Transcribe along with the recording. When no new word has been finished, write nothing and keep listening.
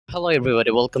Hello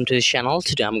everybody, welcome to the channel.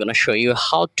 Today I'm gonna show you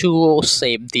how to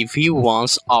save the view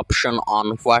once option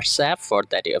on WhatsApp. For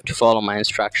that you have to follow my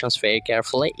instructions very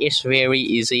carefully. It's very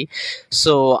easy.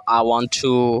 So I want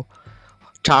to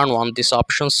turn on this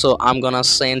option, so I'm gonna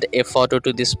send a photo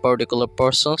to this particular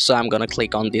person. So I'm gonna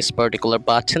click on this particular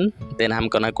button, then I'm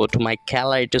gonna go to my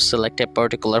gallery to select a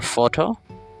particular photo.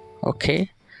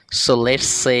 Okay, so let's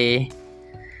say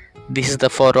this is the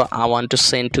photo I want to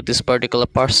send to this particular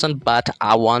person, but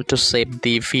I want to save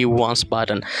the view once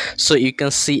button. So you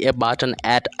can see a button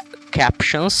add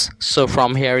captions. So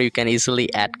from here you can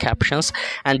easily add captions,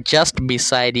 and just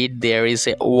beside it there is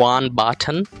a one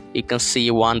button. You can see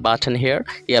one button here.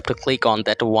 You have to click on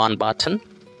that one button,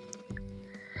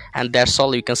 and that's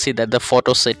all. You can see that the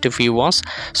photo set to view once.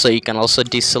 So you can also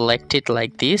deselect it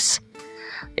like this.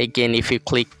 Again, if you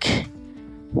click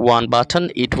one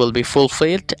button, it will be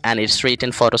fulfilled and it's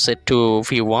written photo set to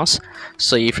view once.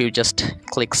 So if you just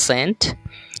click send,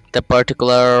 the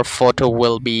particular photo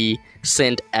will be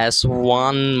sent as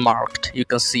one marked. You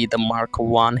can see the mark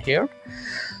one here.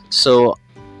 So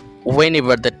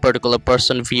whenever that particular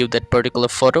person view that particular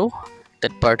photo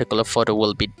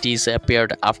will be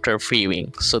disappeared after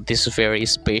viewing. So this is very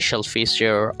special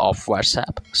feature of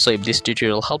WhatsApp. So if this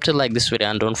tutorial helped you, like this video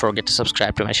and don't forget to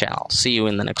subscribe to my channel. See you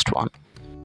in the next one.